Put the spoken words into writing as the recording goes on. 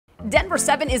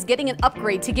Denver7 is getting an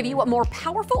upgrade to give you a more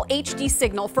powerful HD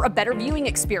signal for a better viewing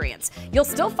experience. You'll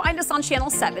still find us on Channel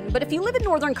 7, but if you live in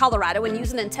northern Colorado and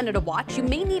use an antenna to watch, you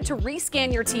may need to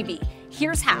rescan your TV.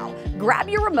 Here's how. Grab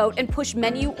your remote and push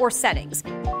Menu or Settings.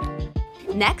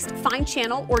 Next, find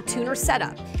Channel or Tuner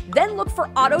Setup. Then look for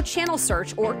Auto Channel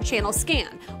Search or Channel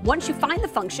Scan. Once you find the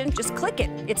function, just click it.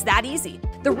 It's that easy.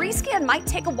 The rescan might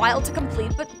take a while to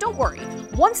complete, but don't worry.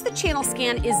 Once the channel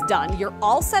scan is done, you're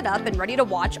all set up and ready to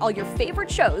watch all your favorite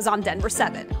shows on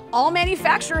Denver7. All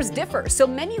manufacturers differ, so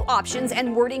menu options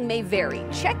and wording may vary.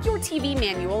 Check your TV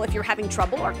manual if you're having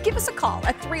trouble, or give us a call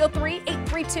at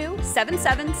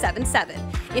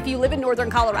 303-832-7777. If you live in northern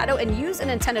Colorado and use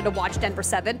an antenna to watch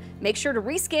Denver7, make sure to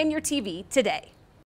rescan your TV today.